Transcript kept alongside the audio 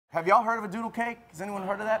Have y'all heard of a doodle cake? Has anyone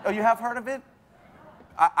heard of that? Oh, you have heard of it?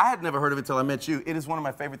 I had never heard of it till I met you. It is one of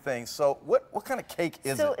my favorite things. So what kind of cake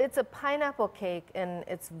is it? So it's a pineapple cake, and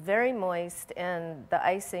it's very moist, and the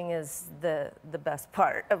icing is the best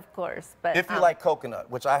part, of course. But if you like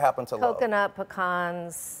coconut, which I happen to love. Coconut,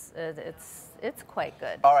 pecans, it's quite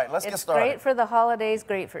good. All right, let's get started. It's great for the holidays,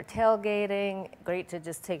 great for tailgating, great to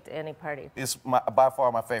just take to any party. It's by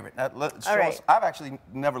far my favorite. Now, show us. I've actually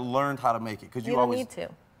never learned how to make it because you always. You don't need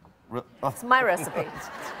to. It's my recipe.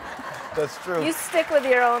 That's true. You stick with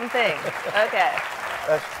your own thing. Okay.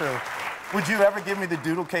 That's true. Would you ever give me the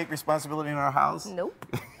doodle cake responsibility in our house? Nope.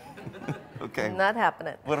 Okay. Not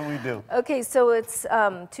happening. What do we do? Okay, so it's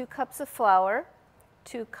 2 cups of flour,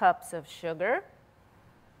 2 cups of sugar,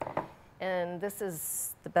 and this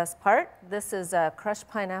is the best part. This is crushed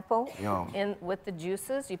pineapple with the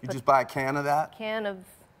juices. You just buy a can of that? Can of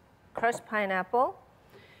crushed pineapple,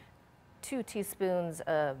 2 teaspoons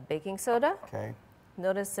of baking soda. Okay.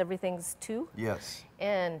 Notice everything's 2? Yes.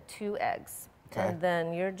 And 2 eggs. Okay. And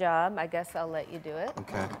then your job, I guess I'll let you do it.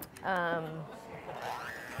 Okay.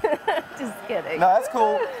 Just kidding. No, that's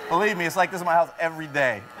cool. Believe me, it's like this in my house every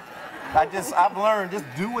day. I've learned, just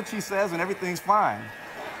do what she says and everything's fine.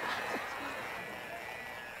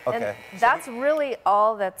 Okay. And that's really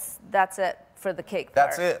all that's it for the cake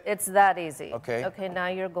part. That's it? It's that easy. Okay. Okay, now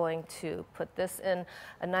you're going to put this in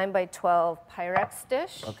a 9x12 Pyrex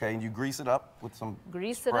dish. Okay, and you grease it up with some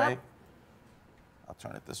Grease spray. it up. I'll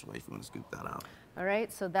turn it this way if you want to scoop that out. All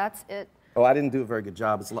right, so that's it. Oh, I didn't do a very good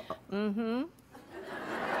job. It's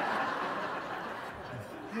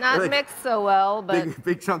Not mixed so well, but...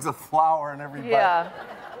 Big chunks of flour and every bite. Yeah.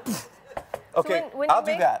 Okay, so I'll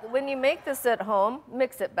do that. When you make this at home,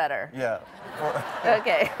 mix it better. Yeah.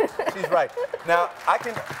 Okay. She's right. Now,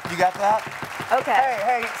 you got that? Okay.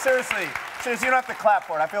 Hey, seriously, you don't have to clap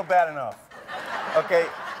for it. I feel bad enough. Okay,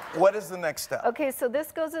 what is the next step? Okay, so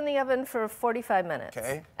this goes in the oven for 45 minutes.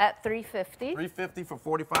 Okay. At 350. 350 for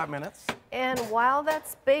 45 minutes. And while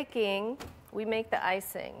that's baking, we make the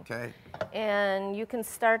icing. Okay. And you can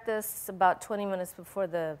start this about 20 minutes before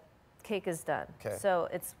the cake is done. Okay. So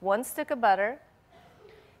it's 1 stick of butter.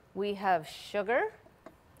 We have sugar,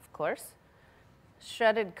 of course.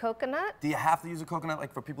 Shredded coconut. Do you have to use a coconut,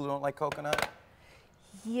 like for people who don't like coconut?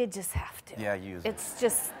 You just have to. Yeah, use it. It's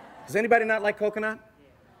just... Does anybody not like coconut?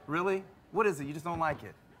 Really? What is it? You just don't like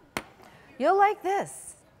it? You'll like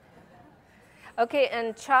this. Okay,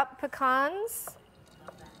 and chopped pecans.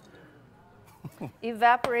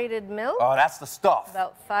 Evaporated milk. Oh, that's the stuff.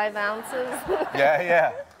 About 5 ounces.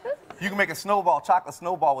 Yeah. You can make a chocolate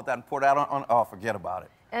snowball with that and pour that on. Oh, forget about it.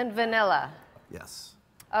 And vanilla. Yes.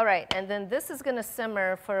 All right, and then this is going to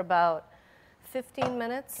simmer for about 15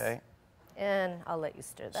 minutes. Okay. And I'll let you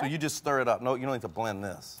stir that. So you just stir it up. No, you don't need to blend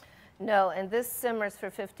this. No, and this simmers for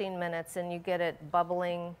 15 minutes, and you get it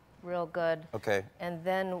bubbling real good. Okay. And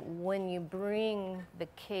then when you bring the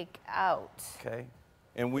cake out. Okay.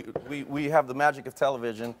 And we have the magic of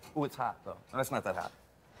television. Oh, it's hot, though. No, that's not that hot.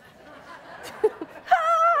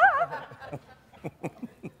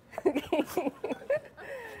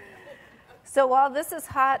 So while this is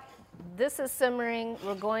hot, this is simmering,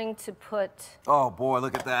 we're going to put... Oh, boy,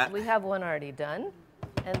 look at that. We have one already done.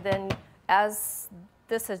 And then as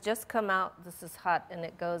this has just come out, this is hot, and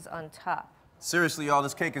it goes on top. Seriously, y'all,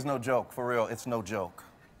 this cake is no joke. For real, it's no joke.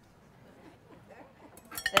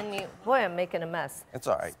 Then boy, I'm making a mess. It's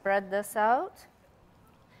all right. Spread this out,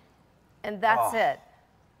 and that's it.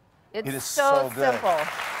 It is so good. Simple.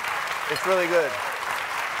 It's really good.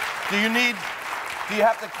 Do you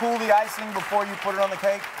have to cool the icing before you put it on the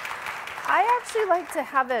cake? I actually like to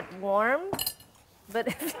have it warm, but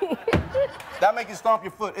if you... That make you stomp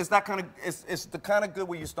your foot. It's that kind of, it's the kind of good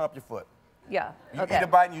where you stomp your foot. Yeah, You eat a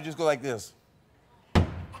bite and you just go like this.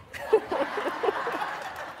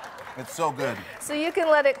 It's so good. So you can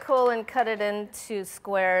let it cool and cut it into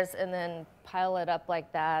squares and then pile it up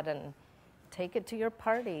like that and take it to your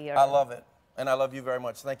party. I love it. And I love you very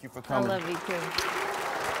much. Thank you for coming. I love you too.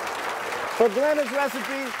 For Glenda's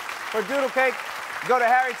recipe for doodle cake, go to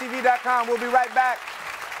harrytv.com. We'll be right back.